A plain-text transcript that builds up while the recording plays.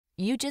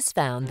You just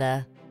found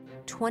the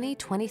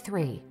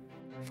 2023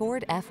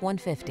 Ford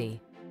F-150.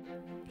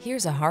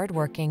 Here's a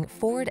hard-working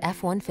Ford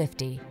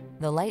F-150,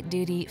 the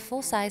light-duty,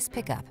 full-size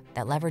pickup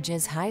that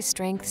leverages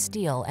high-strength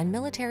steel and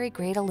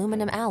military-grade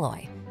aluminum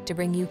alloy to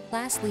bring you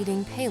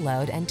class-leading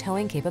payload and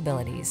towing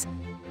capabilities.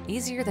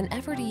 Easier than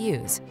ever to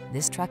use,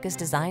 this truck is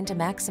designed to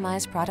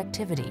maximize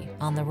productivity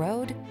on the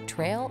road,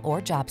 trail,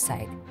 or job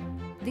site.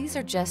 These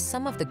are just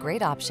some of the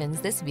great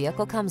options this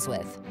vehicle comes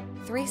with: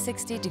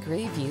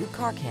 360-degree view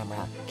car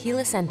camera,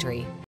 keyless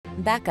entry,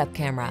 backup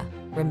camera,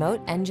 remote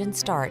engine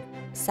start,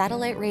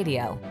 satellite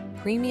radio,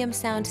 premium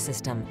sound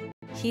system,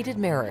 heated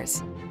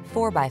mirrors,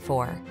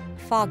 4x4,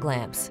 fog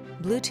lamps,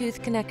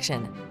 Bluetooth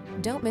connection.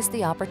 Don't miss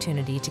the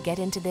opportunity to get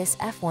into this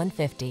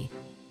F-150,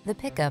 the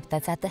pickup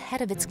that's at the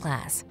head of its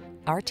class.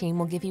 Our team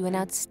will give you an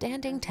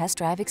outstanding test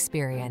drive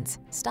experience.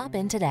 Stop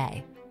in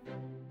today.